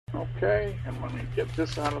Okay, and let me get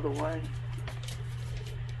this out of the way.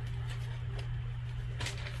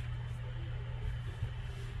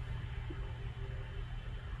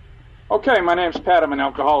 Okay, my name's Pat. I'm an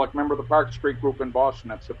alcoholic, member of the Park Street Group in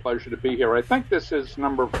Boston. It's a pleasure to be here. I think this is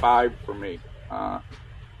number 5 for me. I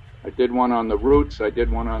did one on the Roots. I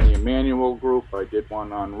did one on the Emmanuel Group. I did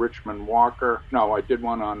one on Richmond Walker. No, I did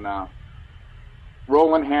one on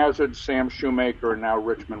Roland Hazard, Sam Shoemaker, and now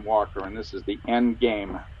Richmond Walker. And this is the end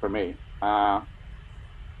game for me. But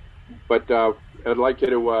I'd like you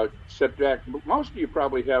to sit back. Most of you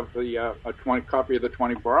probably have a copy of the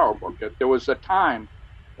 24-hour book. There was a time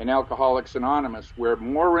in Alcoholics Anonymous where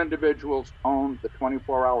more individuals owned the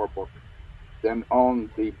 24-hour book than owned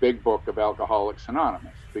the big book of Alcoholics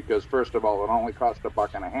Anonymous, because first of all, it only cost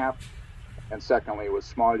 $1.50, and secondly, it was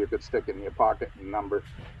small. You could stick it in your pocket. And number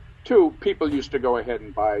 2, people used to go ahead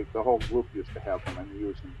and buy. The whole group used to have them and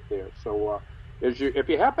use them there. So if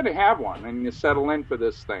you happen to have one and you settle in for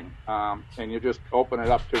this thing, and you just open it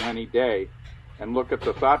up to any day and look at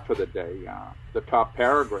the thought for the day, the top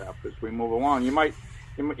paragraph as we move along, you might,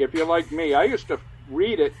 if you're like me, I used to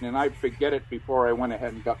read it and I'd forget it before I went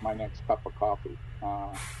ahead and got my next cup of coffee.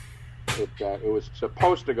 It was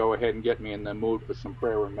supposed to go ahead and get me in the mood for some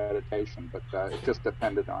prayer and meditation, but it just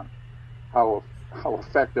depended on how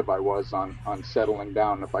effective I was on settling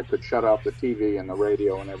down, if I could shut off the TV and the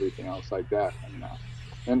radio and everything else like that.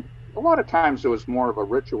 And a lot of times it was more of a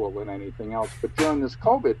ritual than anything else, but during this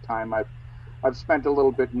COVID time, I've spent a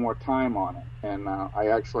little bit more time on it, and I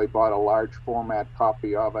actually bought a large format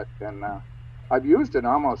copy of it, and I've used it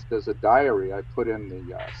almost as a diary. I put in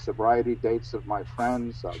the sobriety dates of my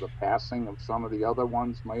friends, the passing of some of the other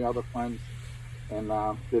ones, my other friends, and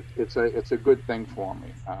it's a good thing for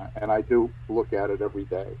me, and I do look at it every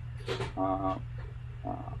day.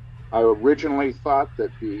 I originally thought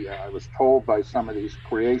that I was told by some of these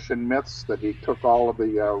creation myths that he took all of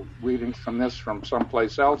the readings from this from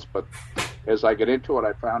someplace else, but as I get into it,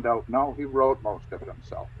 I found out, no, he wrote most of it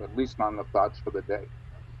himself, at least on the thoughts for the day.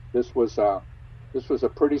 This was a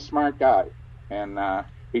pretty smart guy, and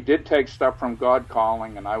he did take stuff from God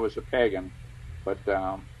Calling, and I was a pagan, but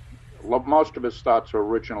most of his thoughts are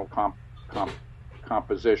original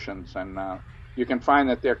compositions, and you can find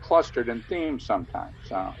that they're clustered in themes sometimes,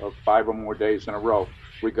 of 5 or more days in a row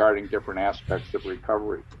regarding different aspects of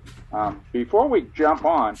recovery. Before we jump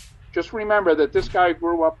on, just remember that this guy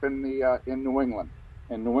grew up in New England,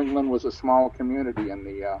 and New England was a small community in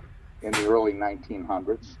the early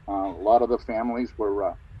 1900s. A lot of the families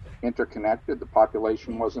were interconnected. The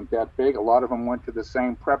population wasn't that big. A lot of them went to the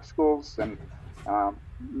same prep schools and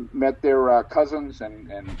met their cousins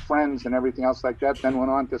and friends and everything else like that, then went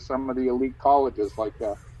on to some of the elite colleges like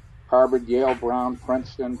Harvard, Yale, Brown,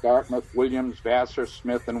 Princeton, Dartmouth, Williams, Vassar,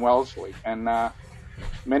 Smith, and Wellesley. And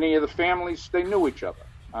many of the families, they knew each other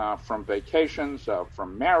from vacations,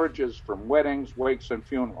 from marriages, from weddings, wakes, and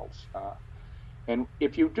funerals. And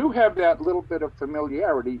if you do have that little bit of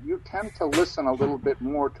familiarity, you tend to listen a little bit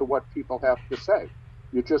more to what people have to say.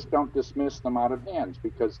 You just don't dismiss them out of hand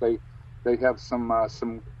because they have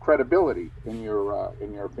some credibility in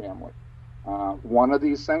your family. One of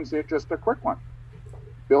these things, they're just a quick one.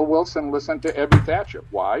 Bill Wilson listened to Ebbie Thatcher.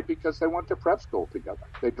 Why? Because they went to prep school together.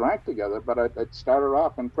 They drank together, but it started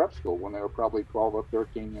off in prep school when they were probably 12 or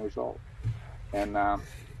 13 years old. And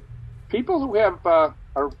people who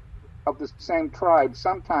are of the same tribe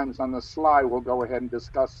sometimes on the sly will go ahead and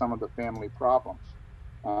discuss some of the family problems.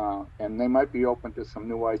 And they might be open to some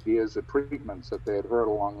new ideas or treatments that they had heard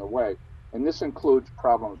along the way. And this includes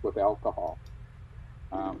problems with alcohol.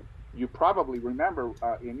 You probably remember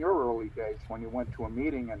in your early days when you went to a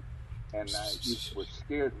meeting and you were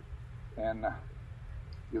scared and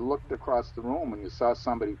you looked across the room and you saw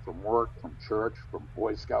somebody from work, from church, from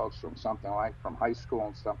Boy Scouts, from high school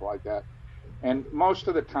and stuff like that. And most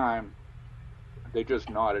of the time, they just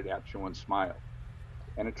nodded at you and smiled.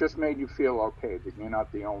 And it just made you feel okay that you're not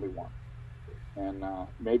the only one. And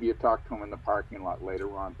maybe you talk to them in the parking lot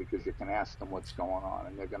later on because you can ask them what's going on,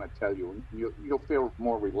 and they're going to tell you, and you'll feel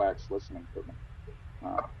more relaxed listening to them.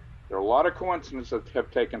 There are a lot of coincidences that have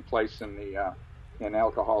taken place in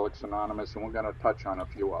Alcoholics Anonymous, and we're going to touch on a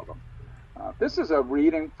few of them. This is a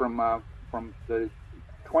reading from the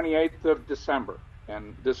 28th of December,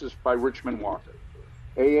 and this is by Richmond Walker.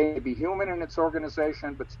 AA may be human in its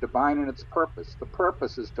organization, but it's divine in its purpose. The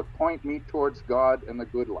purpose is to point me towards God and the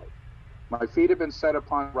good life. My feet have been set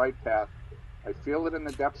upon the right path. I feel it in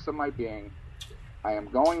the depths of my being. I am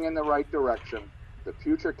going in the right direction. The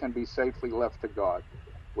future can be safely left to God.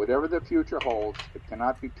 Whatever the future holds, it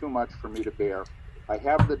cannot be too much for me to bear. I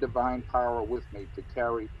have the divine power with me to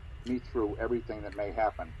carry me through everything that may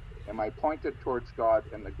happen. am I pointed towards God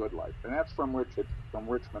and the good life? And that's from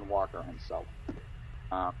Richmond Walker himself.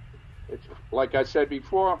 It's like I said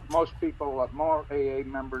before, most people, more AA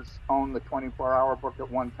members own the 24-hour book at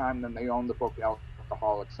one time than they own the book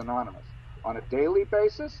Alcoholics Anonymous. On a daily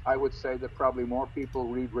basis, I would say that probably more people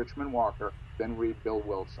read Richmond Walker than read Bill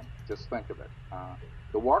Wilson. Just think of it.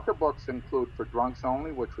 The Walker books include For Drunks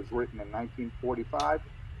Only, which was written in 1945,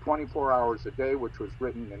 24 Hours a Day, which was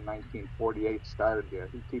written in 1948, started there.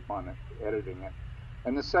 He keep on editing it.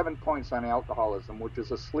 And The 7 Points on Alcoholism, which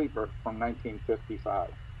is a sleeper from 1955.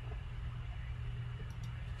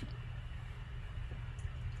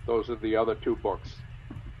 Those are the other two books.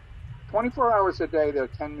 24 hours a day, there are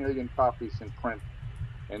 10 million copies in print,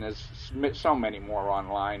 and there's so many more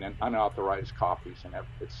online and unauthorized copies and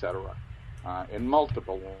etc. In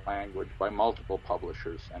multiple language by multiple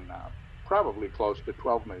publishers, and probably close to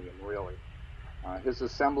 12 million, really. His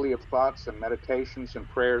assembly of thoughts and meditations and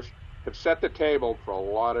prayers have set the table for a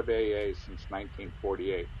lot of AA since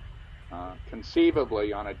 1948.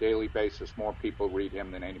 Conceivably, on a daily basis, more people read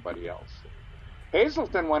him than anybody else.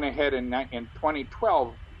 Hazelton went ahead in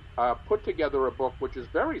 2012, put together a book which is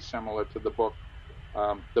very similar to the book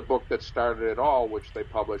that started it all, which they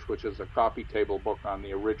published, which is a coffee table book on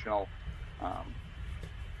the original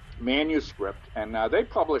manuscript. And they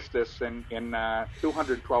published this in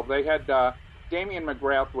 212. They had Damien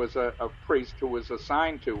McGrath was a priest who was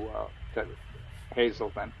assigned to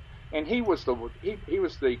Hazelton, and he was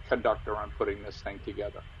the conductor on putting this thing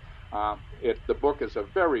together. The book is a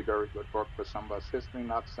very, very good book for some of us history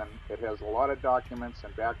nuts, and it has a lot of documents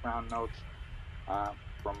and background notes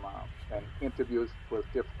and interviews with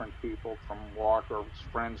different people from Walker's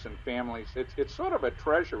friends and families. It's sort of a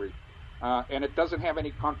treasury, and it doesn't have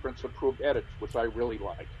any conference-approved edits, which I really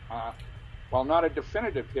like. While not a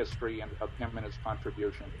definitive history of him and his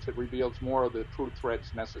contributions, it reveals more of the true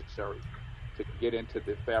threads necessary to get into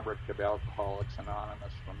the fabric of Alcoholics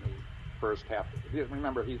Anonymous from the first half.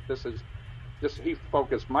 Remember,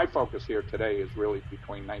 my focus here today is really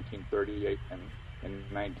between 1938 and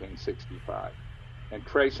 1965. And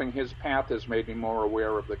tracing his path has made me more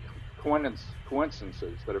aware of the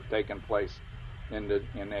coincidences that have taken place in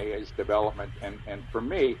AA's development. And for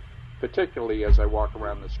me, particularly as I walk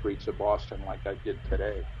around the streets of Boston like I did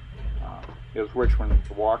today, is Richmond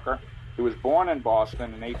Walker. He was born in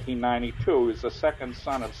Boston in 1892. He was the second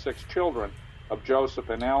son of 6 children of Joseph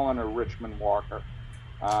and Eleanor Richmond Walker.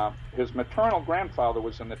 His maternal grandfather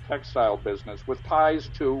was in the textile business with ties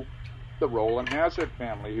to the Rowland Hazard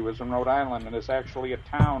family. He was in Rhode Island, and there's actually a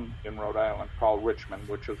town in Rhode Island called Richmond,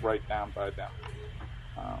 which is right down by them.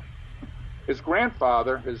 His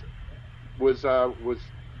grandfather was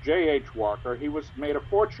J.H. Walker. He made a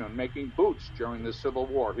fortune making boots during the Civil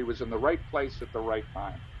War. He was in the right place at the right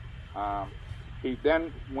time. He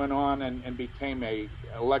then went on and became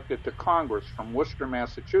elected to Congress from Worcester,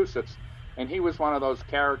 Massachusetts, and he was one of those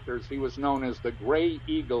characters. He was known as the Gray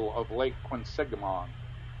Eagle of Lake Quinsigamon.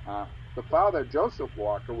 The father, Joseph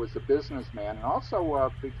Walker, was a businessman and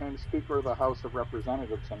also became Speaker of the House of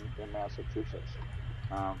Representatives in Massachusetts.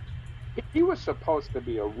 He was supposed to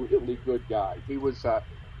be a really good guy. He was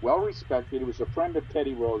well-respected. He was a friend of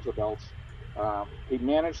Teddy Roosevelt's. He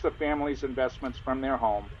managed the family's investments from their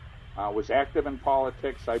home. Was active in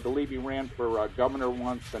politics. I believe he ran for governor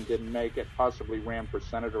once and didn't make it, possibly ran for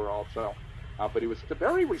senator also. But he was a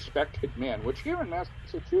very respected man, which here in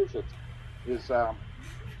Massachusetts is,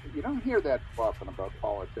 you don't hear that often about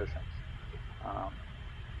politicians.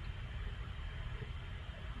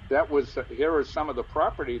 Here is some of the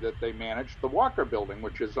property that they managed. The Walker Building,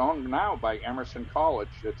 which is owned now by Emerson College.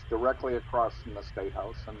 It's directly across from the State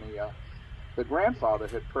House, and the grandfather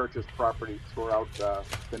had purchased property throughout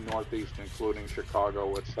the Northeast, including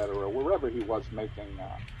Chicago, etc., wherever he was making.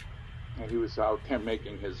 He was out there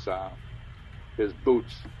making his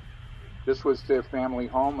boots. This was their family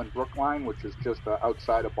home in Brookline, which is just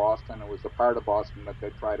outside of Boston. It was a part of Boston that they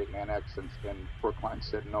tried to annex, and Brookline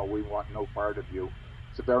said, "No, we want no part of you."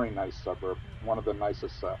 It's a very nice suburb, one of the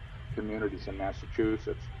nicest communities in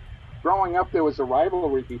Massachusetts. Growing up, there was a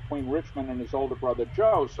rivalry between Richmond and his older brother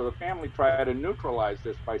Joe, so the family tried to neutralize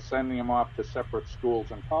this by sending him off to separate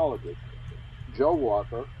schools and colleges. Joe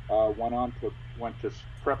Walker went to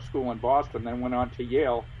prep school in Boston, then went on to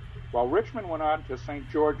Yale, while Richmond went on to St.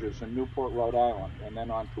 George's in Newport, Rhode Island, and then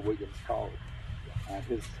on to Williams College.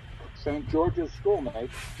 His St. George's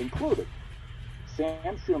schoolmates included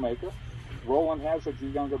Sam Shoemaker, Rowland Hazard's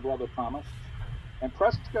younger brother Thomas, and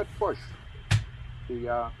Prescott Bush,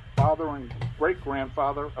 the father and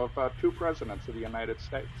great-grandfather of 2 presidents of the United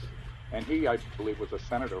States. And he, I believe, was a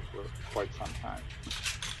senator for quite some time.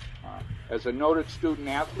 As a noted student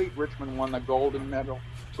athlete, Richmond won the gold medal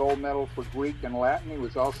for Greek and Latin. He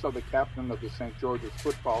was also the captain of the St. George's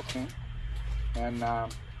football team. And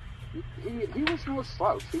he was no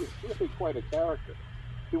slouch. He was really quite a character.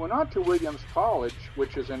 He went on to Williams College,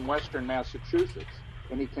 which is in western Massachusetts,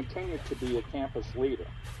 and he continued to be a campus leader.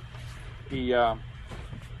 He, out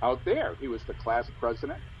there, he was the class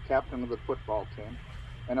president, captain of the football team,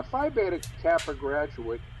 and a Phi Beta Kappa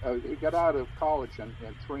graduate. He got out of college in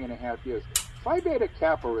 3.5 years. Phi Beta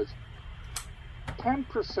Kappa is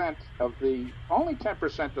 10% of only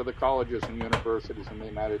 10% of the colleges and universities in the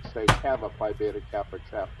United States have a Phi Beta Kappa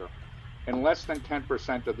chapter, and less than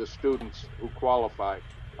 10% of the students who qualify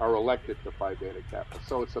are elected to Phi Beta Kappa.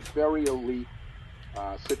 So it's a very elite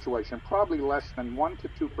situation, probably less than 1 to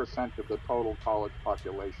 2% of the total college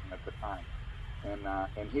population at the time.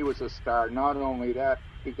 And he was a star. Not only that,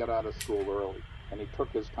 he got out of school early, and he took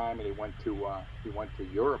his time and he went to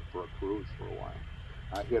Europe for a cruise for a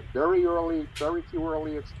while. He had very few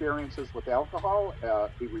early experiences with alcohol.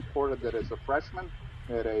 He reported that as a freshman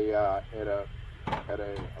at a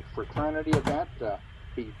fraternity event,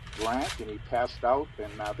 he drank and he passed out,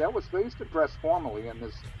 and they used to dress formally, and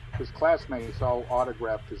his classmates all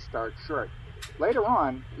autographed his starched shirt. Later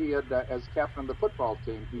on, he had, as captain of the football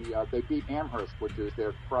team, they beat Amherst, which is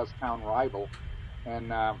their cross-town rival,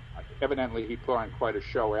 and evidently he put on quite a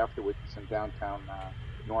show afterwards in downtown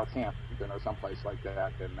Northampton or someplace like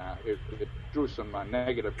that, and it drew some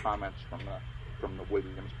negative comments from the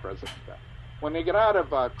Williams president. When he got out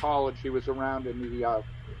of college, he was around, and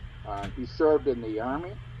he served in the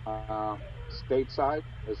Army, stateside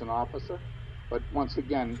as an officer. But once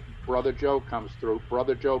again, Brother Joe comes through.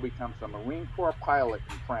 Brother Joe becomes a Marine Corps pilot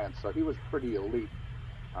in France, so he was pretty elite.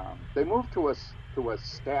 They moved to a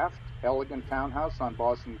staffed, elegant townhouse on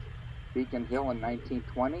Boston's Beacon Hill in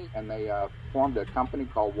 1920, and they formed a company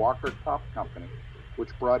called Walker Top Company, which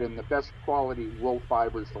brought in the best quality wool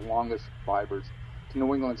fibers, the longest fibers, to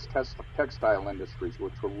New England's textile industries,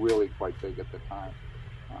 which were really quite big at the time.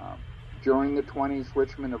 During the 20s,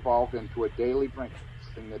 Richmond evolved into a daily drinker,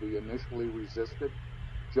 thing that he initially resisted.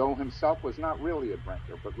 Joe himself was not really a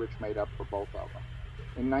drinker, but Rich made up for both of them.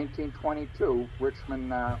 In 1922, Richmond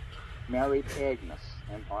married Agnes,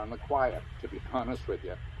 and on the quiet, to be honest with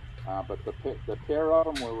you. But the pair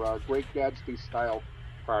of them were Great Gatsby-style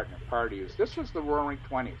partiers. This was the Roaring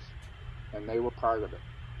 20s, and they were part of it.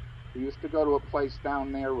 We used to go to a place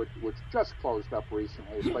down there which just closed up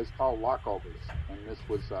recently, a place called Lockovers, and this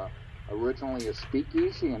was originally a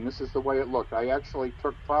speakeasy, and this is the way it looked. I actually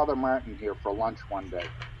took Father Martin here for lunch one day,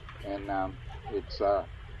 and it's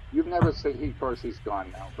you've never seen. Of course, he's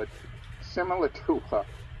gone now, but similar to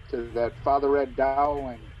that Father Ed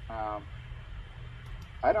Dowling.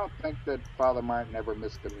 I don't think that Father Martin ever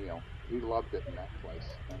missed a meal. He loved it in that place,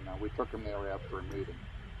 and we took him there after a meeting.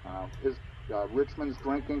 Richmond's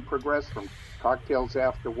drinking progressed from cocktails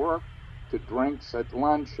after work to drinks at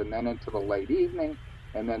lunch, and then into the late evening,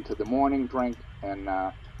 and then to the morning drink. And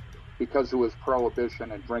because it was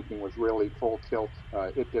prohibition and drinking was really full tilt,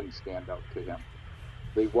 it didn't stand out to him.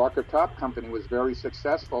 The Walker Top Company was very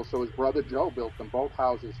successful, so his brother Joe built them both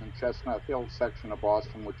houses in Chestnut Hill section of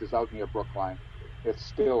Boston, which is out near Brookline. It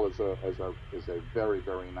still is a very,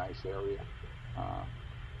 very nice area.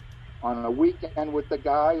 On a weekend with the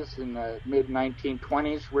guys in the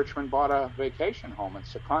mid-1920s, Richmond bought a vacation home in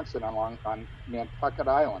Secaucet on Nantucket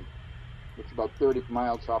Island, which is about 30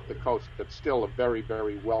 miles off the coast, but still a very,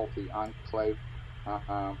 very wealthy enclave.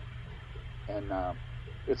 And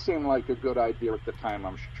it seemed like a good idea at the time,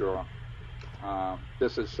 I'm sure.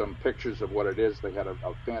 This is some pictures of what it is. They had a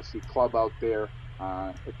fancy club out there.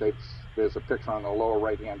 There's a picture on the lower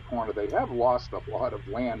right-hand corner. They have lost a lot of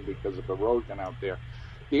land because of erosion out there.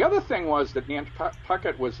 The other thing was that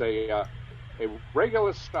Nantucket was a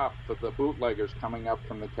regular stop for the bootleggers coming up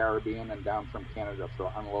from the Caribbean and down from Canada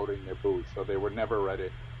for unloading their booze. So they were never ready.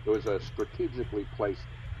 It was a strategically placed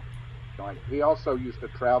joint. He also used to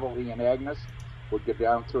travel. He and Agnes would get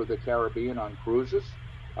down through the Caribbean on cruises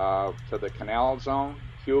to the Canal Zone,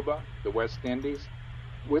 Cuba, the West Indies,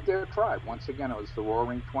 with their tribe. Once again, it was the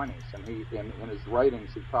Roaring 20s. And he, in his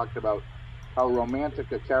writings, he talked about how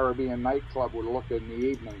romantic a Caribbean nightclub would look in the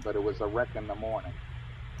evening, but it was a wreck in the morning.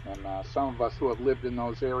 And some of us who have lived in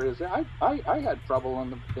those areas, I had trouble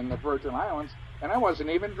in the Virgin Islands, and I wasn't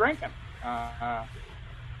even drinking.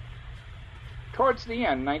 Towards the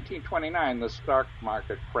end, 1929, the stock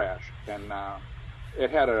market crashed, and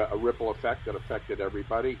it had a ripple effect that affected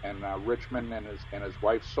everybody. And Richmond and his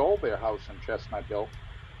wife sold their house in Chestnut Hill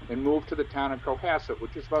and moved to the town of Cohasset,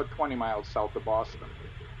 which is about 20 miles south of Boston.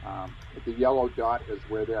 The yellow dot is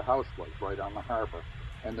where their house was, right on the harbor.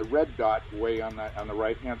 and the red dot way on the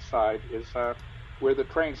right-hand side is where the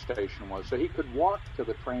train station was. So he could walk to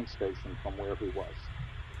the train station from where he was.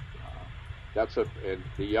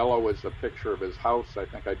 The yellow is a picture of his house. I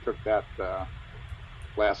think I took that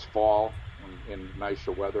last fall in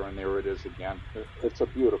nicer weather, and there it is again. It's a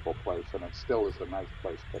beautiful place, and it still is a nice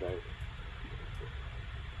place today.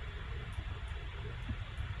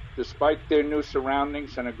 Despite their new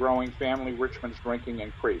surroundings and a growing family, Richmond's drinking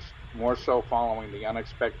increased, more so following the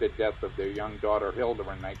unexpected death of their young daughter Hilda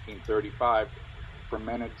in 1935 from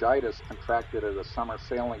meningitis contracted at a summer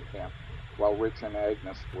sailing camp while Rich and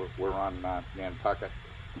Agnes were on Nantucket.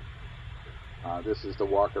 This is the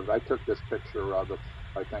walker. I took this picture of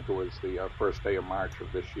I think it was the first day of March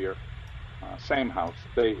of this year. Same house.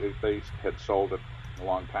 They had sold it a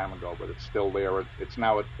long time ago, but it's still there. It's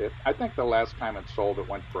now. I think the last time it sold, it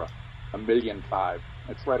went for $1.5 million.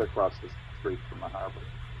 It's right across the street from the harbor.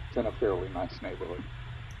 It's in a fairly nice neighborhood.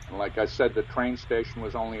 And like I said, the train station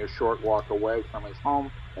was only a short walk away from his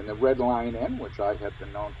home, and the Red Lion Inn, which I had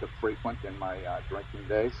been known to frequent in my drinking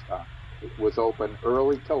days, it was open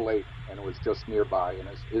early to late, and it was just nearby. And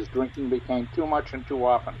his drinking became too much and too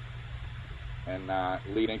often, and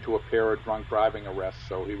leading to a pair of drunk driving arrests.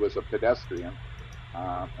 So he was a pedestrian,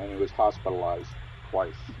 and he was hospitalized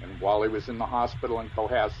twice. And while he was in the hospital in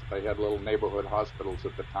Cohasset, they had little neighborhood hospitals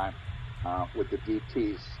at the time with the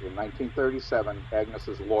DTs. In 1937,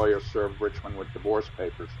 Agnes's lawyer served Richmond with divorce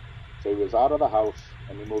papers. So he was out of the house,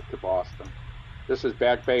 and he moved to Boston. This is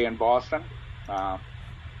Back Bay in Boston.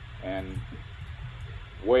 And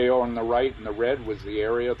way on the right in the red was the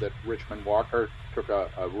area that Richmond Walker took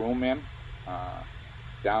a room in.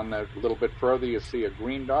 Down a little bit further, you see a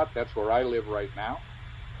green dot. That's where I live right now.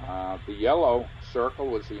 The yellow circle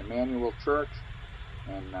was the Emmanuel Church,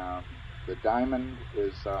 and the diamond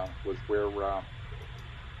was where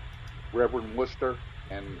Reverend Worcester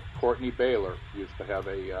and Courtney Baylor used to have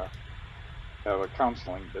a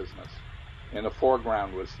counseling business. In the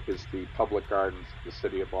foreground is the public gardens of the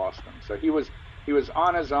city of Boston. So he was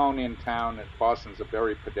on his own in town. And Boston's a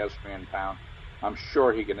very pedestrian town. I'm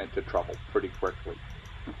sure he got into trouble pretty quickly.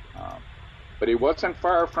 But he wasn't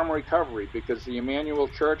far from recovery, because the Emmanuel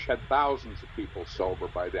Church had thousands of people sober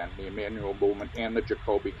by then. The Emmanuel Movement and the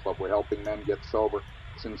Jacoby Club were helping men get sober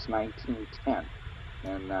since 1910.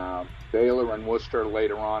 And Baylor and Worcester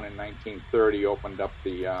later on in 1930 opened up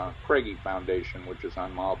the Craigie Foundation, which is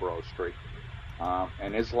on Marlborough Street.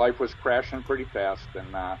 And his life was crashing pretty fast,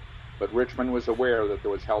 but Richmond was aware that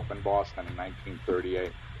there was help in Boston in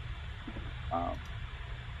 1938.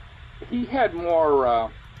 He had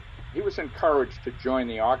more... He was encouraged to join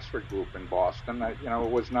the Oxford group in Boston. It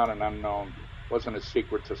was not an unknown, wasn't a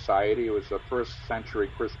secret society. It was a first-century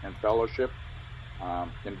Christian fellowship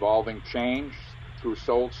involving change through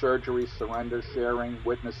soul surgery, surrender, sharing,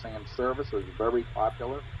 witnessing, and service. It was very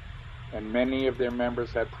popular, and many of their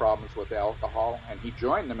members had problems with alcohol, and he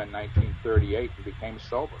joined them in 1938 and became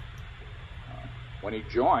sober. When he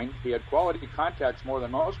joined, he had quality contacts more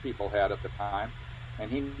than most people had at the time, and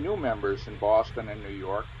he knew members in Boston and New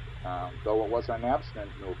York. Though it was an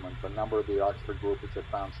abstinent movement, a number of the Oxford groupers had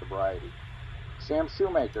found sobriety. Sam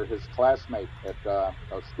Shoemaker, his classmate a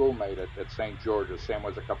schoolmate at St. George's, Sam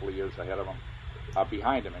was a couple of years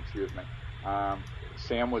behind him,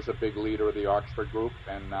 Sam was a big leader of the Oxford group,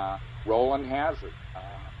 and Roland Hazard,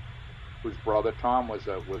 whose brother Tom was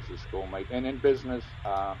a schoolmate, and in business,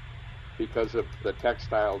 because of the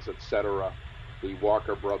textiles, etc., the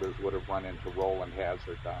Walker brothers would have run into Roland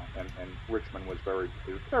Hazard, and Richmond was very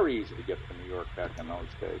easy to get to New York back in those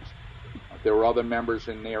days. There were other members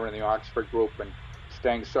in there in the Oxford group, and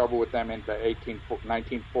staying sober with them into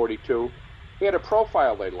 1942. He had a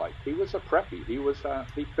profile they liked. He was a preppy. He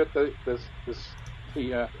fit he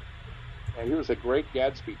was a great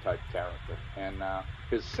Gatsby type character, and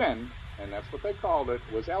his sin, and that's what they called it,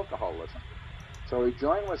 was alcoholism. So he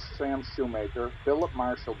joined with Sam Shoemaker, Philip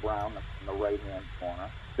Marshall Brown in the right-hand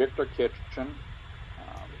corner, Victor Kitchen,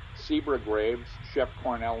 Sebra Graves, Shep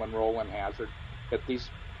Cornell, and Roland Hazard. At these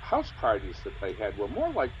house parties that they had were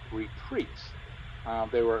more like retreats.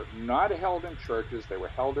 They were not held in churches. They were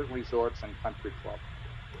held at resorts and country clubs.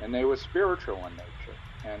 And they were spiritual in nature.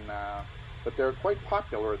 But they were quite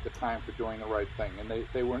popular at the time for doing the right thing. And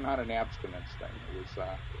they were not an abstinence thing.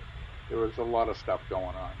 There was a lot of stuff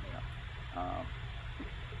going on there.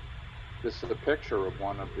 This is a picture of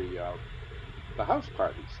one of the house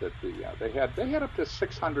parties that they had up to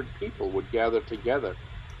 600 people would gather together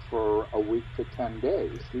for a week to 10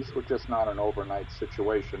 days. These were just not an overnight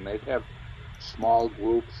situation. They'd have small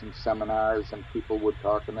groups and seminars, and people would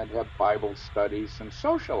talk, and they'd have Bible studies and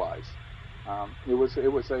socialize. It was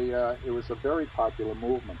a very popular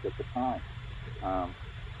movement at the time.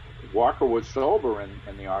 Walker was sober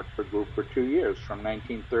in the Oxford group for 2 years, from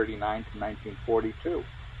 1939 to 1942,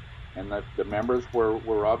 and the members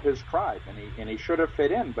were of his tribe, and he should have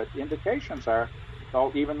fit in. But indications are,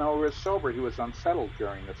 even though he was sober, he was unsettled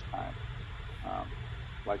during this time.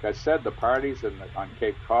 Like I said, the parties on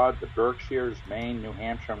Cape Cod, the Berkshires, Maine, New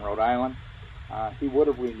Hampshire, and Rhode Island, he would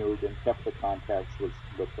have renewed and kept the contacts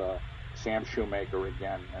with Sam Shoemaker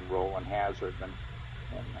again and Roland Hazard. And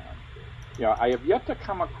I have yet to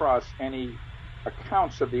come across any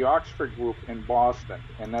accounts of the Oxford group in Boston,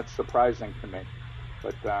 and that's surprising to me.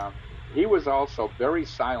 But he was also very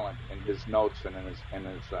silent in his notes and in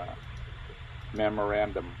his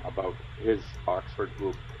memorandum about his Oxford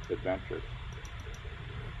group adventures.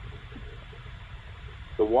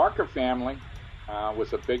 The Walker family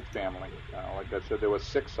was a big family. Like I said, there were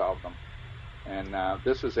 6 of them. And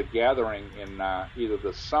this is a gathering in either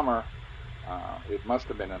the summer, it must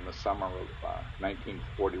have been in the summer of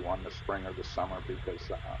 1941, the spring or the summer, because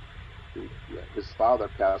his father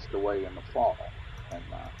passed away in the fall. And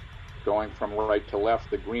going from right to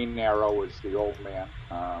left, the green arrow is the old man,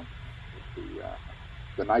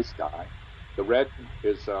 the nice guy. The red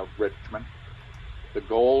is Richmond. The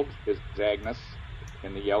gold is Agnes.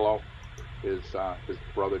 And the yellow is his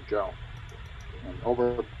brother Joe. And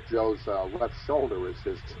over Joe's left shoulder is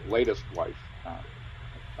his latest wife.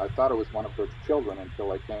 I thought it was one of her children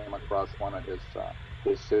until I came across one of the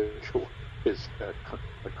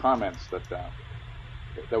comments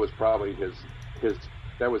that was probably his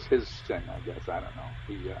sin, I guess. I don't know.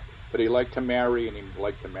 But he liked to marry, and he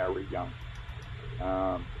liked to marry young.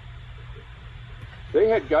 They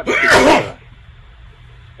had gotten together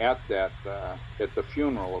at the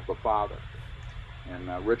funeral of the father.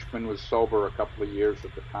 And Richmond was sober a couple of years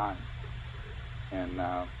at the time. And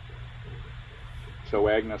so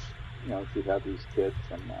Agnes, she had these kids,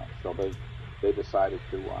 and so they decided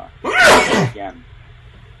to again.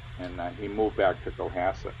 And he moved back to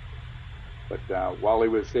Cohasset. But while he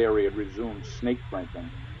was there, he had resumed snake drinking,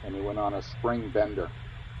 and he went on a spring bender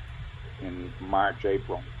in March,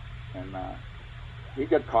 April. And he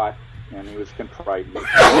got caught, and he was contrite. He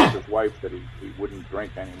told his wife that he wouldn't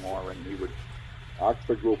drink anymore, and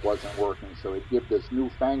Oxford group wasn't working, so he'd give this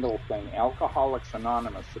newfangled thing, Alcoholics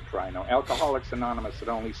Anonymous, a try. Now, Alcoholics Anonymous had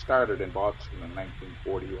only started in Boston in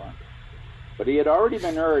 1941. But he had already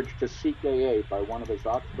been urged to seek AA by one of his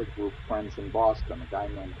Oxford group friends in Boston, a guy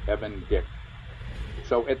named Evan Dick.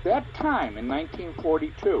 So at that time, in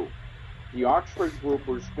 1942, the Oxford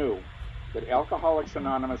groupers knew that Alcoholics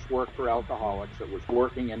Anonymous worked for alcoholics. It was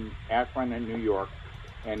working in Akron and New York,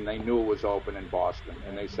 and they knew it was open in Boston.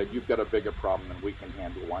 And they said, "You've got a bigger problem than we can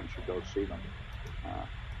handle. Why don't you go see them?"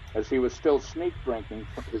 As he was still sneak drinking,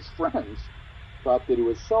 his friends thought that he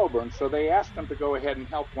was sober, and so they asked him to go ahead and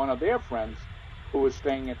help one of their friends who was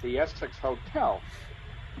staying at the Essex Hotel,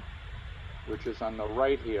 which is on the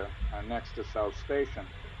right here, next to South Station.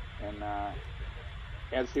 And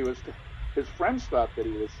as his friends thought that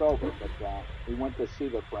he was sober, but he went to see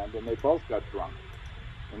the friend, and they both got drunk,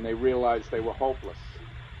 and they realized they were hopeless.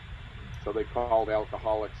 So they called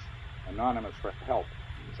Alcoholics Anonymous for help.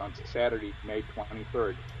 It was on Saturday, May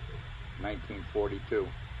 23rd, 1942.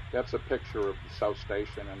 That's a picture of the South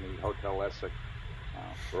Station and the Hotel Essex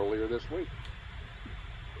earlier this week.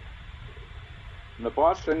 And the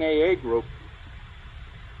Boston AA group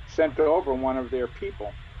sent over one of their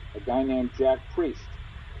people, a guy named Jack Priest.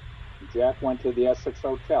 And Jack went to the Essex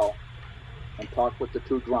Hotel and talked with the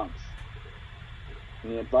 2 drunks.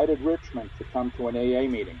 And he invited Richmond to come to an AA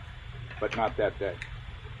meeting, but not that day.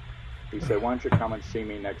 He said, "Why don't you come and see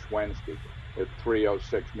me next Wednesday at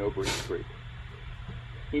 306 Newbury Street?"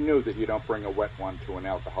 He knew that you don't bring a wet one to an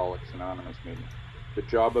Alcoholics Anonymous meeting. The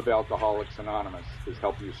job of Alcoholics Anonymous is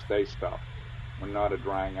help you stay stuffed. We're not a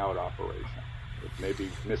drying out operation. It may be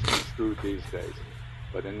misconstrued these days,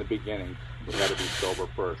 but in the beginning, we had to be sober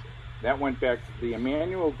first. That went back. The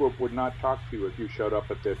Emmanuel group would not talk to you if you showed up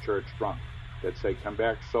at their church drunk. They'd say, "Come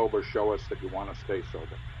back sober, show us that you want to stay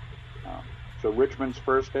sober." So Richmond's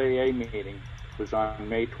first AA meeting was on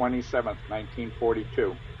May 27th,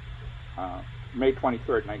 1942. May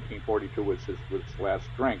 23rd, 1942 was his last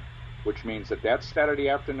drink, which means that Saturday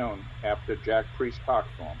afternoon, after Jack Priest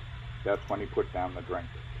talked to him, that's when he put down the drink.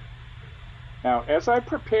 Now, as I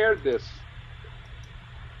prepared this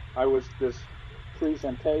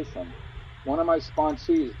presentation, one of my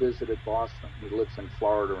sponsees visited Boston. He lives in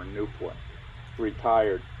Florida in Newport,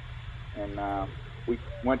 retired. And we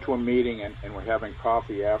went to a meeting and we're having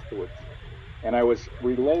coffee afterwards. And I was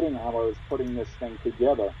relating how I was putting this thing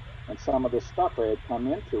together. and some of the stuff I had come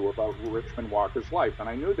into about Richmond Walker's life. And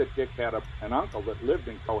I knew that Dick had an uncle that lived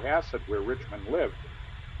in Cohasset, where Richmond lived.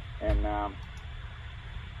 And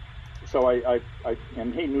so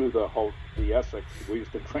and he knew the Essex. We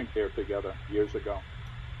used to drink there together years ago.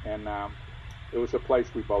 And it was a place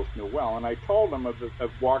we both knew well. And I told him of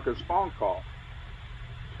Walker's phone call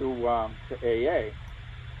to AA,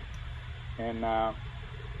 and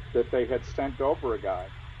that they had sent over a guy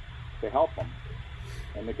to help him.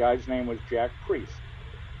 And the guy's name was Jack Priest.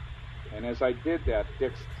 And as I did that,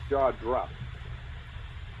 Dick's jaw dropped,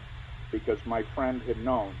 because my friend had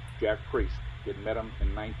known Jack Priest. He had met him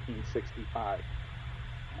in 1965.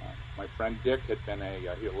 My friend Dick had been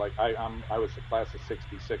I was a class of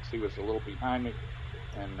 66. He was a little behind me,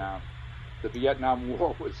 and the Vietnam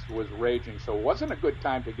War was raging, so it wasn't a good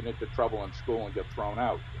time to get into trouble in school and get thrown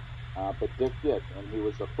out. But Dick did, and he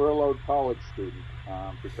was a furloughed college student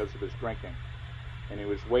because of his drinking. And he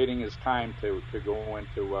was waiting his time to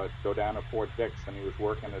go down to Fort Dix, and he was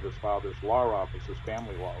working at his father's law office, his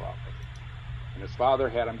family law office. And his father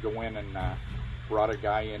had him go in and brought a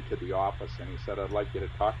guy into the office, and he said, "I'd like you to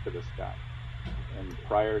talk to this guy." And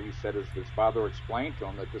prior, he said, his father explained to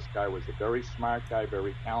him that this guy was a very smart guy,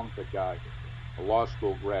 very talented guy, a law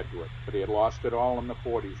school graduate, but he had lost it all in the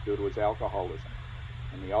 40s due to his alcoholism.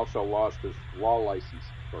 And he also lost his law license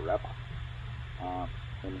forever.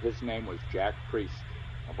 And his name was Jack Priest,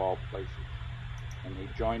 of all places. And he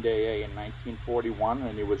joined AA in 1941,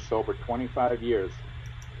 and he was sober 25 years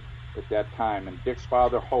at that time. And Dick's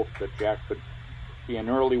father hoped that Jack could be an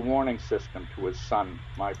early warning system to his son,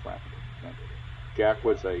 my friend. And Jack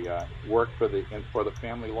was worked for the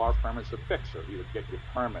family law firm as a fixer. He would get you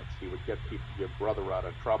permits. He would get your brother out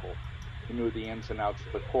of trouble. He knew the ins and outs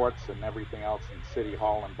of the courts and everything else in City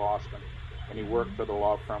Hall in Boston. And he worked for the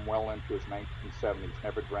law firm well into his 1970s,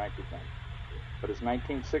 never drank again. But his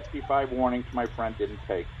 1965 warning to my friend didn't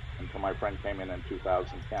take until my friend came in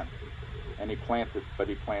 2010. And he planted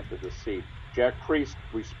the seed. Jack Priest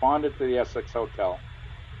responded to the Essex Hotel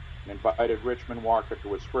and invited Richmond Walker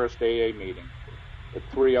to his first AA meeting at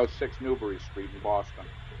 306 Newbury Street in Boston.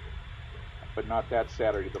 But not that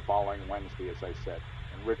Saturday, the following Wednesday, as I said.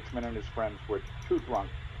 And Richmond and his friends were too drunk.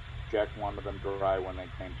 Jack wanted them dry when they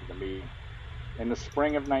came to the meeting. In the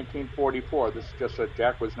spring of 1944, this is just that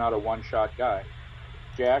Jack was not a one-shot guy.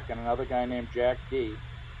 Jack and another guy named Jack D.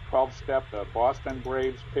 12-stepped a Boston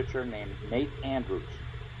Braves pitcher named Nate Andrews.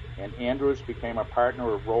 And Andrews became a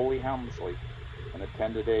partner of Rollie Helmsley and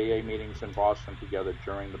attended AA meetings in Boston together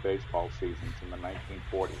during the baseball seasons in the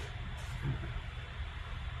 1940s.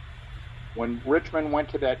 When Richmond went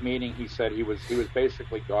to that meeting, he said he was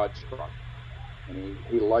basically God-struck. And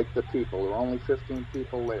he liked the people. There were only 15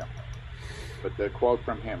 people there. But the quote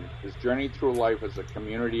from him, his journey through life is a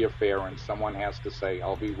community affair, and someone has to say,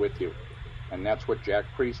 "I'll be with you." And that's what Jack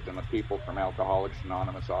Priest and the people from Alcoholics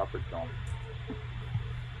Anonymous offered to him.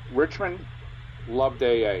 Richmond loved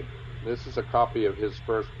AA. This is a copy of his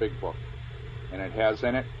first big book. And it has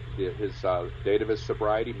in it his date of his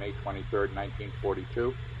sobriety, May 23rd,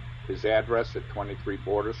 1942, his address at 23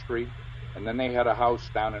 Border Street, and then they had a house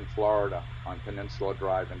down in Florida on Peninsula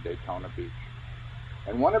Drive in Daytona Beach.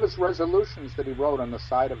 And one of his resolutions that he wrote on the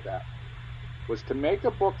side of that was to make a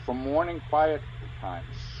book for morning quiet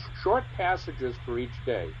times, short passages for each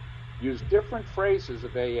day, use different phrases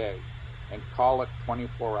of AA, and call it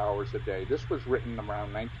 24 hours a day. This was written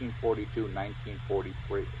around 1942,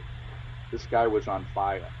 1943. This guy was on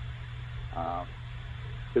fire.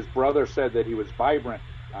 His brother said that he was vibrant,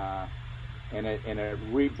 and it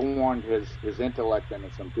reborn his intellect and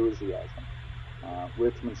his enthusiasm.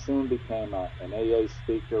 Richmond soon became an AA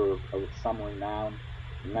speaker of some renown.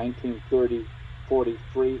 In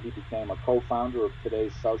 1943, he became a co-founder of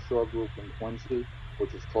today's South Shore Group in Quincy,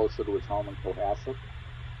 which is closer to his home in Cohasset.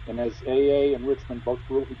 And as AA and Richmond both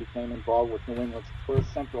grew, he became involved with New England's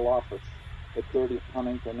first central office at 30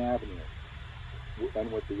 Huntington Avenue,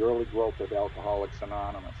 and with the early growth of Alcoholics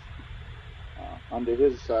Anonymous. Under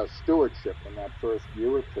his stewardship in that first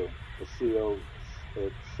year or two, the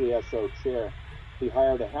CSO chair, he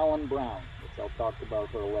hired a Helen Brown, which I'll talk about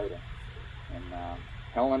her later. And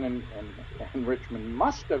Helen and Richmond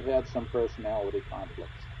must have had some personality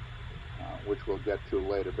conflicts, which we'll get to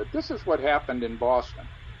later. But this is what happened in Boston.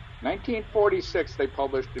 1946, they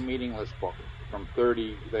published a meeting list book from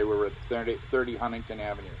 30, they were at 30 Huntington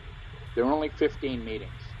Avenue. There were only 15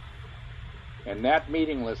 meetings. And that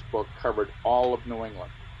meeting list book covered all of New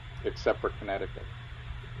England, except for Connecticut.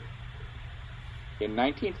 In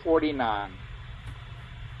 1949,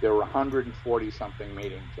 there were 140-something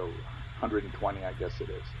meetings, or 120, I guess it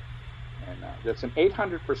is. And that's an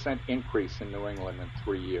 800% increase in New England in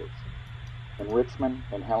 3 years. And Richmond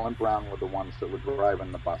and Helen Brown were the ones that were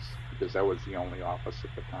driving the bus, because that was the only office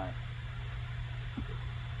at the time.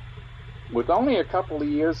 With only a couple of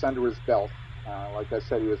years under his belt, like I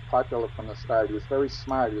said, he was popular from the start. He was very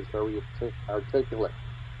smart. He was very articulate.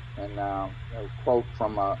 And a quote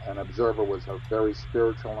from an observer was a very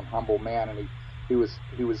spiritual and humble man. And he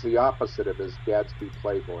was the opposite of his Gadsby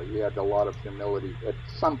playboy. He had a lot of humility at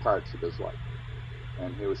some parts of his life.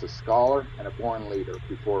 And he was a scholar and a born leader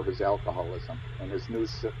before his alcoholism. And his new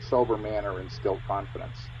sober manner instilled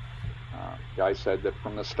confidence. Guy said that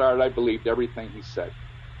from the start, I believed everything he said.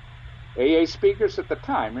 AA speakers at the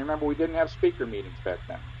time, remember, we didn't have speaker meetings back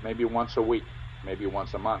then, maybe once a week, maybe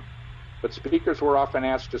once a month. But speakers were often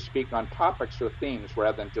asked to speak on topics or themes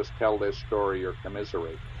rather than just tell their story or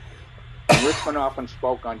commiserate. And Richmond often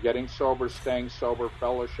spoke on getting sober, staying sober,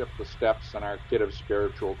 fellowship, the steps, and our kit of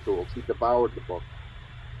spiritual tools. He devoured the book.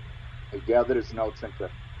 He gathered his notes into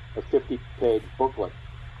a 50-page booklet,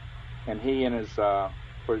 and he and his,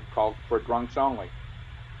 called For Drunks Only,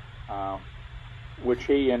 which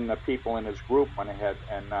he and the people in his group went ahead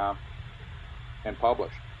and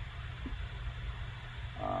published.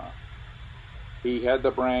 He had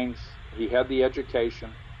the brains, he had the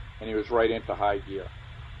education, and he was right into high gear.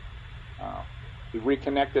 He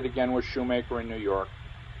reconnected again with Shoemaker in New York,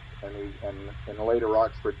 and in the later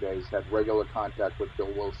Oxford days had regular contact with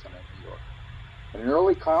Bill Wilson in New York. And an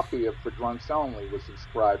early copy of For Drunks Only was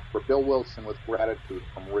inscribed, "For Bill Wilson with gratitude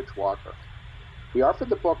from Rich Walker." He offered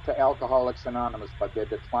the book to Alcoholics Anonymous, but they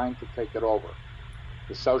declined to take it over.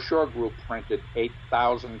 The South Shore group printed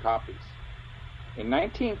 8,000 copies. In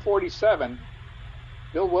 1947,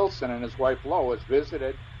 Bill Wilson and his wife Lois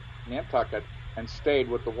visited Nantucket and stayed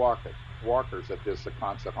with the Walkers at this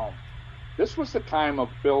Secaucet home. This was the time of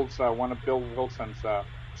one of Bill Wilson's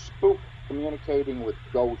spook communicating with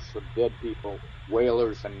ghosts of dead people,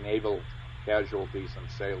 whalers and naval casualties and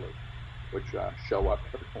sailors, which show up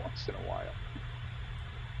every once in a while.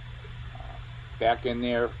 Back in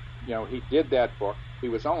there, he did that book. He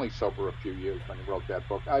was only sober a few years when he wrote that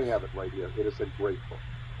book. I have it right here. It is a great book.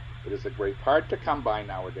 It is a great, hard to come by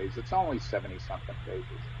nowadays. It's only 70-something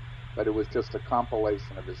pages, but it was just a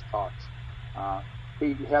compilation of his talks.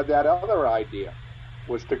 He had that other idea,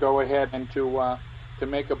 was to go ahead and to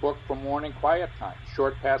make a book for morning quiet time,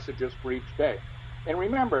 short passages for each day. And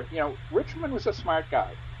remember, Richmond was a smart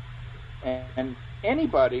guy, and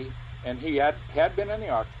anybody, and he had been in the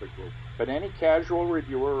Oxford group, but any casual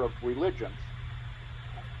reviewer of religions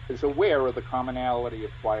is aware of the commonality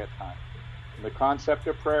of quiet time. And the concept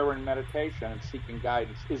of prayer and meditation and seeking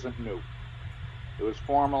guidance isn't new. It was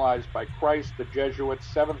formalized by Christ, the Jesuits,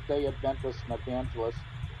 Seventh-day Adventists, and evangelists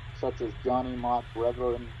such as Johnny Mott,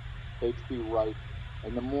 Reverend H.B. Wright,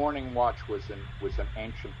 and the morning watch was an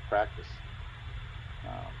ancient practice.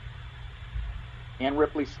 Anne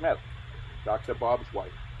Ripley Smith, Dr. Bob's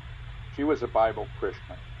wife, she was a Bible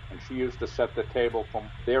Christian, and she used to set the table for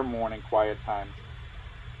their morning quiet times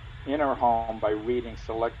in her home by reading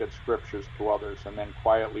selected scriptures to others and then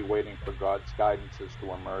quietly waiting for God's guidances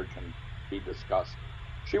to emerge and be discussed.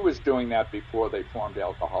 She was doing that before they formed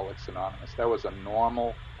Alcoholics Anonymous. That was a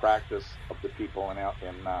normal practice of the people in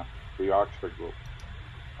the Oxford group.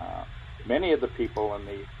 Many of the people in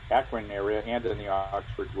the Akron area and in the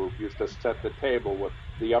Oxford group used to set the table with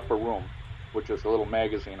the upper room, which is a little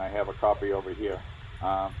magazine. I have a copy over here.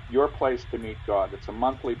 Your Place to Meet God. It's a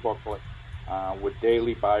monthly booklet with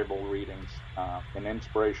daily Bible readings and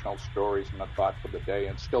inspirational stories and a thought for the day,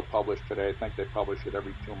 and still published today. I think they publish it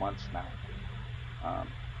every 2 months now.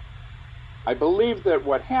 I believe that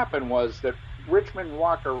what happened was that Richmond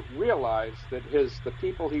Walker realized that the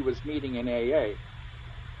people he was meeting in AA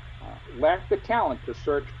lacked the talent to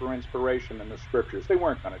search for inspiration in the scriptures. They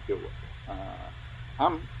weren't going to do it.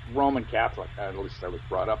 I'm Roman Catholic. At least I was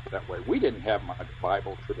brought up that way. We didn't have much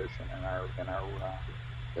Bible tradition in our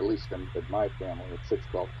at least in my family at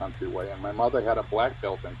 612 Country Way. And my mother had a black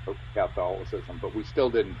belt in Catholicism, but we still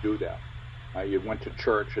didn't do that. You went to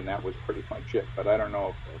church, and that was pretty much it. But I don't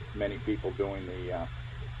know if many people doing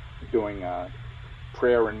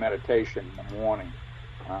prayer and meditation in the morning.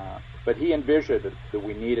 But he envisioned that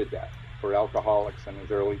we needed that for alcoholics in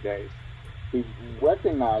his early days. He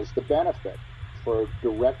recognized the benefit for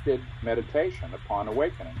directed meditation upon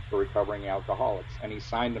awakening for recovering alcoholics, and he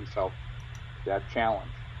signed himself that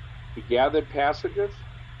challenge. He gathered passages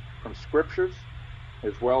from scriptures,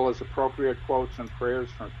 as well as appropriate quotes and prayers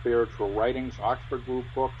from spiritual writings, Oxford group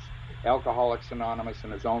books, Alcoholics Anonymous,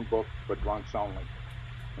 and his own book, For Drunks Only,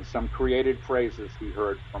 and some created phrases he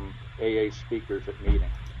heard from AA speakers at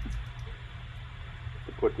meetings.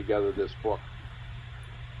 The put together this book.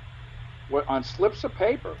 On slips of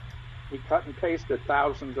paper, he cut and pasted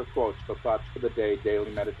thousands of quotes for thoughts for the day,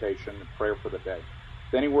 daily meditation, and prayer for the day.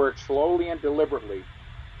 Then he worked slowly and deliberately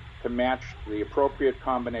to match the appropriate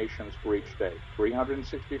combinations for each day.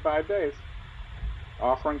 365 days,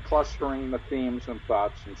 offering clustering the themes and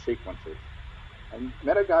thoughts and sequences. I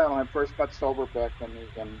met a guy when I first got sober back in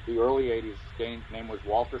the early 80s. His name was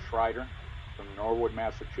Walter Schreider from Norwood,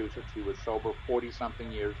 Massachusetts. He was sober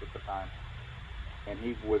 40-something years at the time. And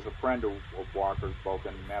he was a friend of Walker's, both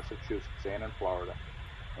in Massachusetts and in Florida.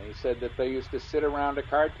 And he said that they used to sit around a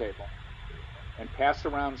card table and pass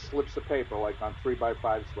around slips of paper, like on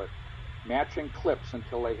 3x5 slips, matching clips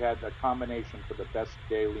until they had a combination for the best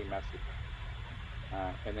daily message.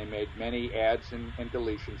 And they made many adds and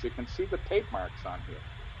deletions. You can see the tape marks on here.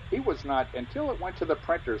 He was not, until it went to the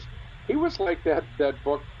printers, he was like that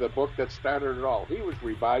book, the book that started it all. He was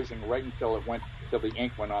revising right until the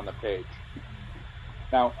ink went on the page.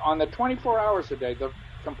 Now, on the 24 hours a day,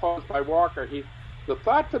 composed by Walker, the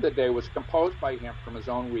thought for the day was composed by him from his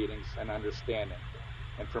own readings and understanding,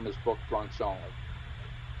 and from his book, Drunks Only.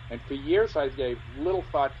 And for years, I gave little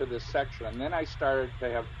thought to this section, and then I started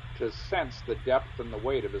to sense the depth and the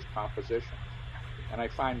weight of his compositions. And I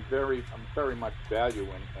find very much value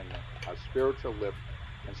in a spiritual lift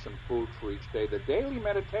and some food for each day. The daily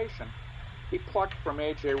meditation, he plucked from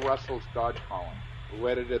A.J. Russell's God Calling, who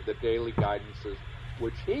edited the daily guidances,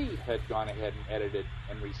 which he had gone ahead and edited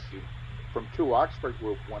and received from 2 Oxford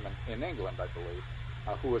group women in England, I believe,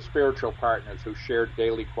 who were spiritual partners who shared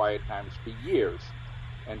daily quiet times for years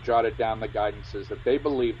and jotted down the guidances that they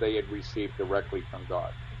believed they had received directly from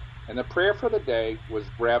God. And the prayer for the day was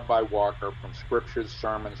grabbed by Walker from scriptures,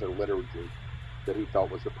 sermons, or liturgy that he felt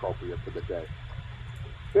was appropriate for the day.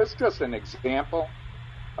 Here's just an example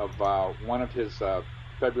of one of his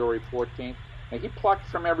February 14th, and he plucked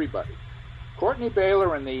from everybody. Courtney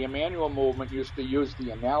Baylor and the Emmanuel movement used to use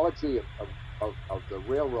the analogy of the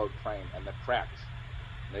railroad train and the tracks.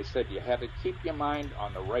 And they said you had to keep your mind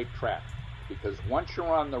on the right track, because once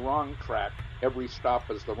you're on the wrong track, every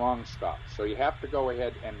stop is the wrong stop. So you have to go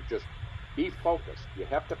ahead and just be focused. You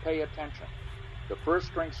have to pay attention. The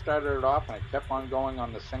first drink started it off, and it kept on going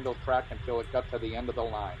on the single track until it got to the end of the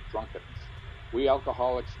line, drunkenness. We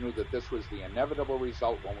alcoholics knew that this was the inevitable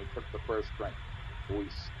result when we took the first drink. We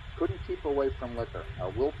couldn't keep away from liquor. Our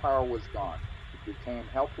willpower was gone. We became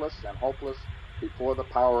helpless and hopeless before the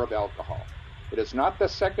power of alcohol. It is not the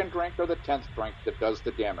second drink or the 10th drink that does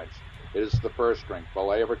the damage. It is the first drink.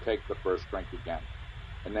 Will I ever take the first drink again?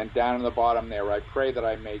 And then down in the bottom there, I pray that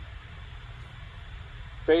I may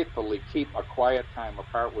faithfully keep a quiet time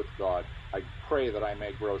apart with God. I pray that I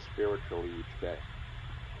may grow spiritually each day.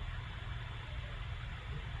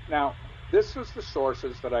 Now, this is the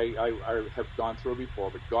sources that I have gone through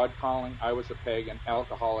before, but God Calling, I Was a Pagan,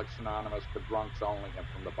 Alcoholics Anonymous, The Drunks Only, and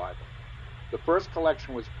from the Bible. The first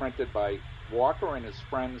collection was printed by Walker and his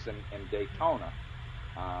friends in Daytona.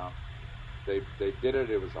 They did it.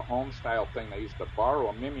 It was a home-style thing. They used to borrow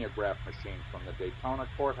a mimeograph machine from the Daytona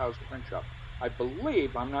courthouse print shop. I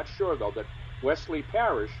believe, I'm not sure though, that Wesley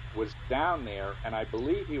Parrish was down there, and I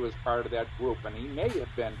believe he was part of that group, and he may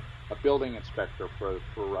have been a building inspector for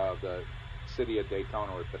the city of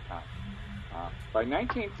Daytona at the time. By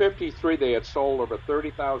 1953, they had sold over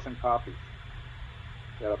 30,000 copies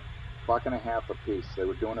at $1.50 a piece. They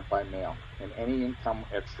were doing it by mail, and any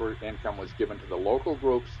extra income was given to the local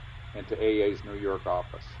groups and to AA's New York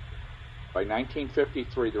office. By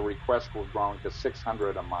 1953, the requests were growing to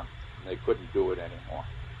 600 a month, and they couldn't do it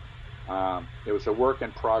anymore. It was a work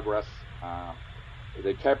in progress.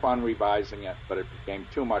 They kept on revising it, but it became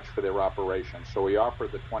too much for their operation. So we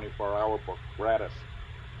offered the 24-hour book gratis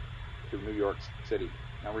to New York City.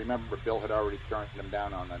 Now remember, Bill had already turned them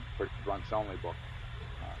down on the Drunks Only book.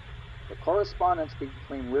 The correspondence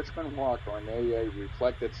between Richmond Walker and AA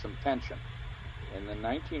reflected some tension. In the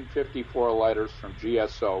 1954 letters from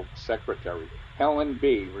GSO Secretary, Helen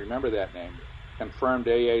B., remember that name, confirmed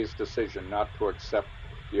AA's decision not to accept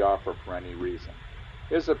the offer for any reason.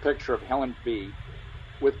 Here's a picture of Helen B.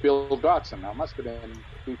 with Bill Dotson. Now, it must have been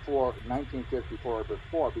before 1954 or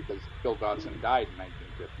before, because Bill Dotson died in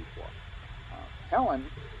 1954. Helen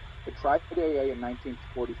had tried AA in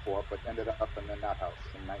 1944, but ended up in the nut house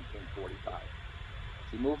in 1945.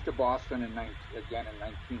 She moved to Boston again in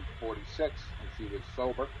 1946, and she was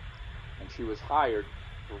sober, and she was hired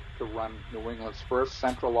to run New England's first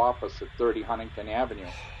central office at 30 Huntington Avenue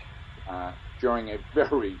during a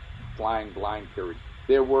very flying blind period.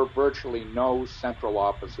 There were virtually no central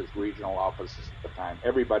offices, regional offices at the time.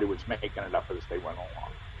 Everybody was making it up as they went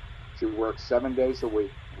along. She worked 7 days a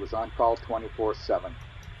week, was on call 24/7,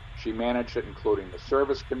 She managed it, including the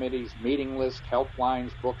service committees, meeting list,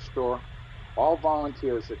 helplines, bookstore, all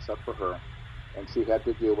volunteers except for her. And she had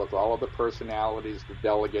to deal with all of the personalities, the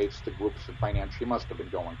delegates, the groups of finance. She must have been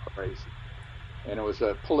going crazy. And it was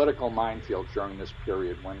a political minefield during this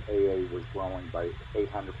period when AA was growing by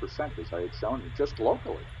 800%, as I had shown you, just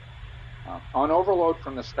locally. On overload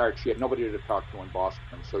from the start, she had nobody to talk to in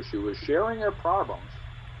Boston, so she was sharing her problems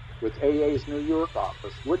with AA's New York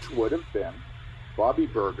office, which would have been Bobby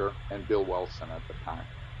Berger and Bill Wilson at the time.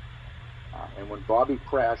 And when Bobby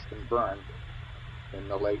crashed and burned in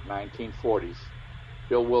the late 1940s,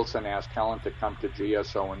 Bill Wilson asked Helen to come to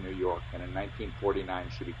GSO in New York, and in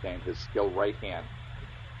 1949 she became his skilled right hand.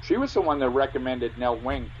 She was the one that recommended Nell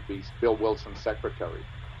Wing to be Bill Wilson's secretary,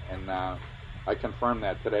 and I confirmed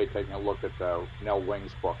that today, taking a look at Nell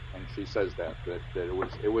Wing's book, and she says that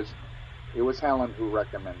it was Helen who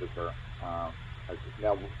recommended her.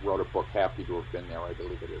 Nell wrote a book, Happy to Have Been There, I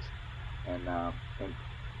believe it is,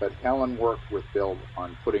 but Helen worked with Bill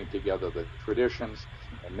on putting together the traditions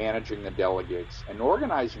and managing the delegates and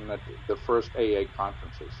organizing the first AA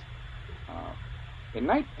conferences. In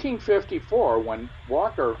 1954, when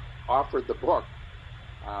Walker offered the book,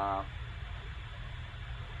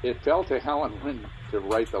 it fell to Helen Wynn to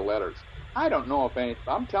write the letters. I don't know if any,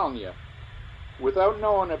 I'm telling you, without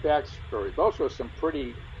knowing a backstory, those were some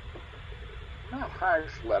pretty, not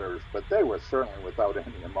harsh letters, but they were certainly without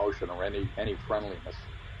any emotion or any friendliness.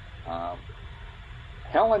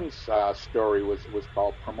 Helen's story was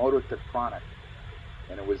called Promoted to Chronic,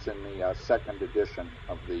 and it was in the second edition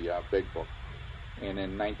of the big book. And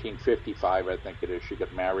in 1955, I think it is, she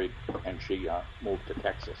got married and she moved to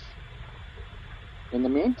Texas. In the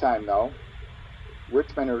meantime, though,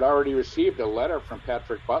 Richmond had already received a letter from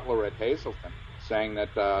Patrick Butler at Hazleton saying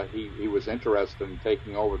that he was interested in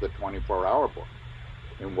taking over the 24-hour book.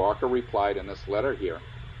 And Walker replied in this letter here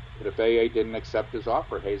that if AA didn't accept his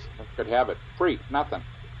offer, Hazleton could have it free, nothing.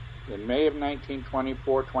 In May of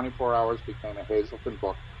 1924, 24 Hours became a Hazleton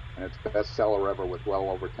book and its bestseller ever, with well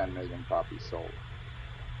over 10 million copies sold.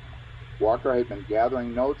 Walker had been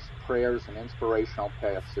gathering notes, prayers, and inspirational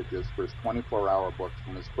passages for his 24-hour book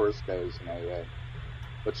from his first days in AA.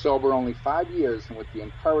 But sober only 5 years, and with the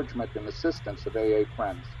encouragement and assistance of AA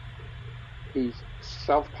friends, he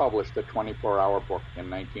self-published a 24-hour book in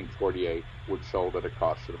 1948, which sold at a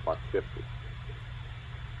cost of $1.50.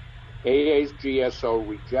 AA's GSO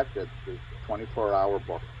rejected the 24-hour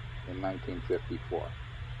book in 1954.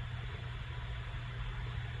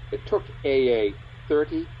 It took AA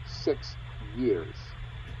 36 years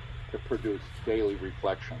to produce Daily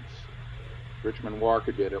Reflections. Richmond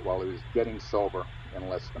Walker did it while he was getting sober in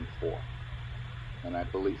less than 4. And I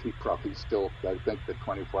believe he probably still, I think the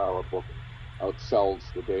 24-hour book outsells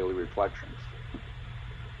the Daily Reflections.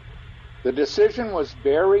 The decision was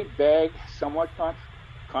very vague, somewhat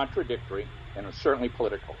contradictory, and was certainly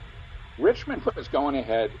political. Richmond was going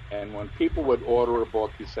ahead, and when people would order a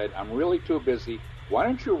book, he said, I'm really too busy. Why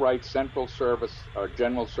don't you write Central Service or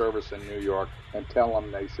General Service in New York and tell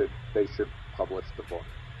them they should publish the book?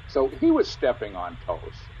 So he was stepping on toes.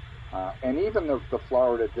 And even the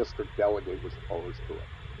Florida district delegate was opposed to it.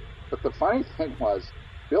 But the funny thing was,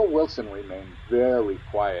 Bill Wilson remained very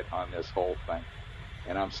quiet on this whole thing.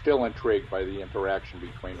 And I'm still intrigued by the interaction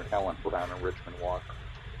between Helen Brown and Richmond Walker.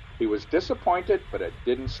 He was disappointed, but it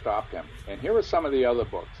didn't stop him. And here are some of the other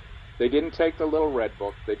books. They didn't take the Little Red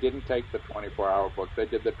Book. They didn't take the 24-hour book. They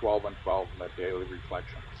did the 12 and 12 and the Daily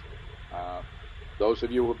Reflections. Those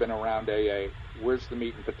of you who have been around AA, where's the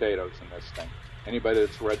meat and potatoes in this thing? Anybody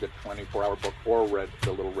that's read the 24-hour book or read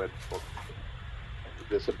the Little Red Book,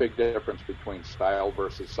 there's a big difference between style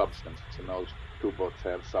versus substance, and those two books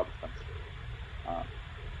have substance.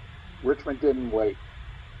 Richmond didn't wait.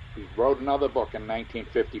 He wrote another book in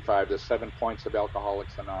 1955, The 7 Points of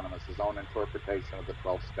Alcoholics Anonymous, his own interpretation of the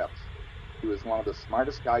 12 steps. He was one of the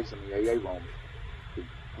smartest guys in the AA room. He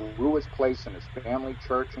grew his place in his family,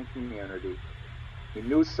 church, and community. He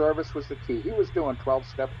knew service was the key. He was doing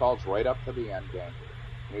 12-step calls right up to the end game,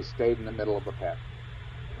 and he stayed in the middle of the pack.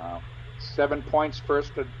 7 Points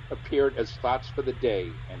first appeared as thoughts for the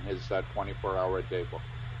day in his 24-hour-a-day book.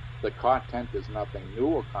 The content is nothing new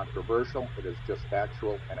or controversial. It is just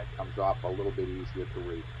factual, and it comes off a little bit easier to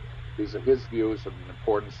read. These are his views of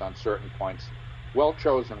importance on certain points.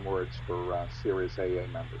 Well-chosen words for serious AA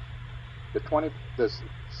members. The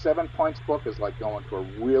 7 Points book is like going to a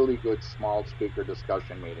really good small speaker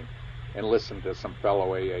discussion meeting and listen to some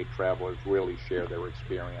fellow AA travelers really share their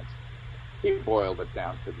experience. he boiled it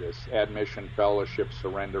down to this: admission, fellowship,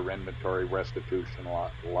 surrender, inventory, restitution,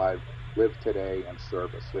 live today, and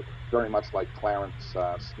service. It, very much like Clarence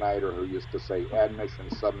Snyder, who used to say admission,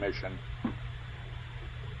 submission,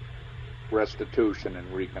 restitution,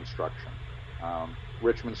 and reconstruction.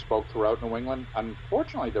 Richmond spoke throughout New England.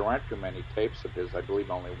 Unfortunately, there aren't too many tapes of his. I believe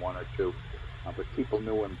only one or two. But people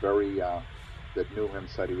knew him that knew him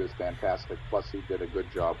said he was fantastic. Plus, he did a good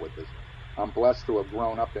job with this. I'm blessed to have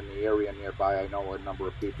grown up in the area nearby. I know a number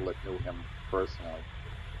of people that knew him personally.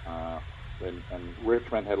 And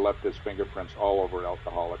Richmond had left his fingerprints all over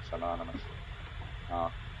Alcoholics Anonymous.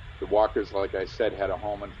 The Walkers, like I said, had a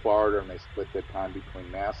home in Florida, and they split their time between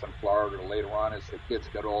Mass and Florida. Later on, as the kids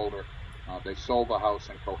got older, they sold the house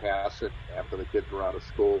in Cohasset after the kids were out of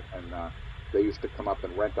school, and they used to come up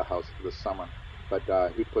and rent a house for the summer. But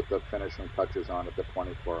he put the finishing touches on at the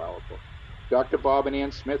 24-hour book. Dr. Bob and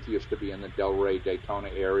Ann Smith used to be in the Delray, Daytona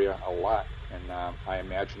area a lot, and I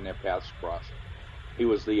imagine their paths crossed. He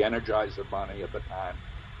was the Energizer Bunny at the time.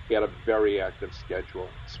 He had a very active schedule,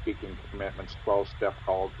 speaking commitments, 12-step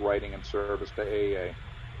calls, writing in service to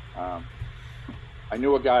AA. I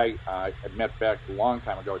knew a guy I had met back a long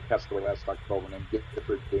time ago at Kestrel last October named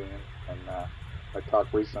Gifford Dean, and I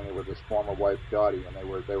talked recently with his former wife Dottie, and they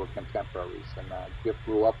were contemporaries, and Giff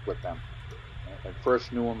grew up with them. And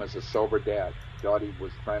first knew him as a sober dad. Dottie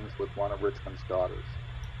was friends with one of Richmond's daughters,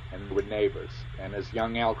 and were neighbors. And as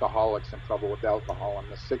young alcoholics in trouble with alcohol in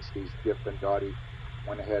the 60s, Giff and Dottie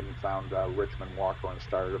went ahead and found Richmond Walker and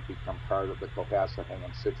started to become part of the Cohasset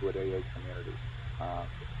and Scituate AA community.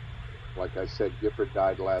 Like I said, Gifford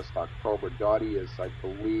died last October. Dottie is, I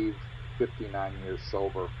believe, 59 years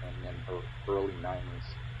sober and in her early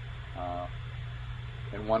 90s.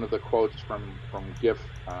 And one of the quotes from Giff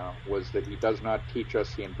was that he does not teach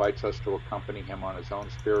us, he invites us to accompany him on his own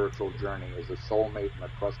spiritual journey as a soulmate and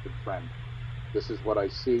a trusted friend. This is what I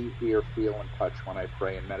see, hear, feel, and touch when I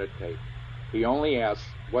pray and meditate. He only asks,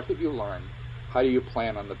 what have you learned? How do you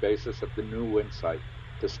plan on the basis of the new insight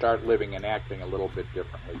to start living and acting a little bit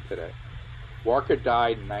differently today? Walker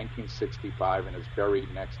died in 1965 and is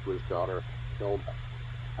buried next to his daughter, Hilda.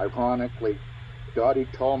 Ironically, Dottie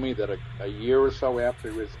told me that a year or so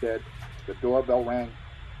after he was dead, the doorbell rang.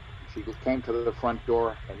 She came to the front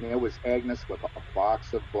door, and there was Agnes with a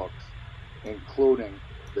box of books, including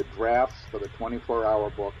the drafts for the 24-hour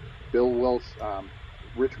book, Bill Wilson,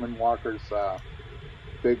 Richmond Walker's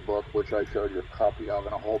big book, which I showed you a copy of,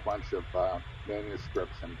 and a whole bunch of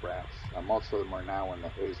manuscripts and drafts. Most of them are now in the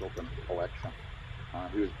Hazelton collection.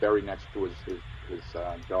 He was buried next to his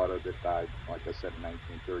daughter that died, like I said, in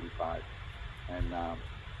 1935, and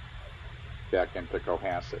back into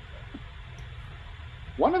Cohasset.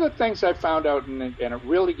 One of the things I found out, and it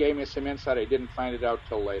really gave me some insight, I didn't find it out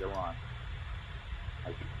till later on.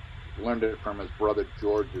 I learned it from his brother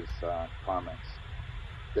George's comments,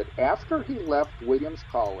 that after he left Williams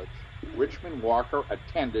College, Richmond Walker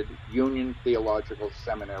attended Union Theological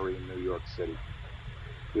Seminary in New York City.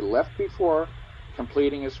 He left before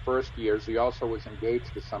completing his first years. He also was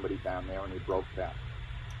engaged to somebody down there, and he broke that.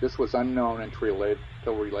 This was unknown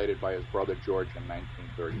until related by his brother George in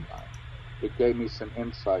 1935. It gave me some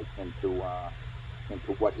insight into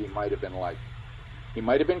what he might have been like. He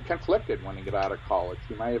might have been conflicted when he got out of college.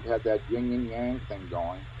 He might have had that yin and yang thing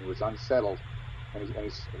going. He was unsettled, and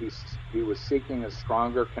he was seeking a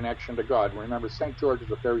stronger connection to God. Remember, St. George is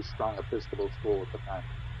a very strong Episcopal school at the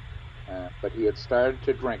time. But he had started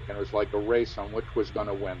to drink, and it was like a race on which was going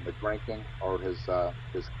to win, the drinking or his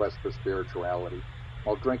quest for spirituality.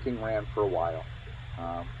 Well, drinking ran for a while,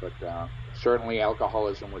 but certainly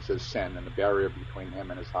alcoholism was his sin and the barrier between him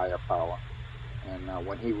and his higher power. And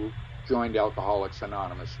when he joined Alcoholics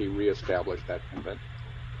Anonymous, he reestablished that conviction.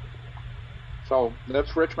 So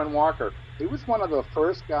that's Richmond Walker. He was one of the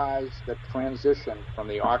first guys that transitioned from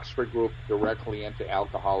the Oxford group directly into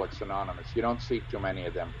Alcoholics Anonymous. You don't see too many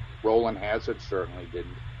of them. Roland Hazard certainly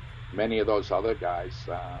didn't. Many of those other guys,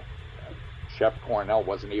 Shep Cornell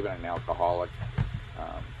wasn't even an alcoholic.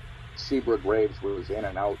 Seabrook Graves was in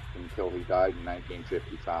and out until he died in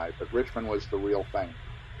 1955. But Richmond was the real thing,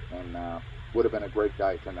 and would have been a great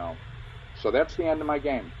guy to know. So that's the end of my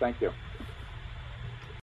game. Thank you.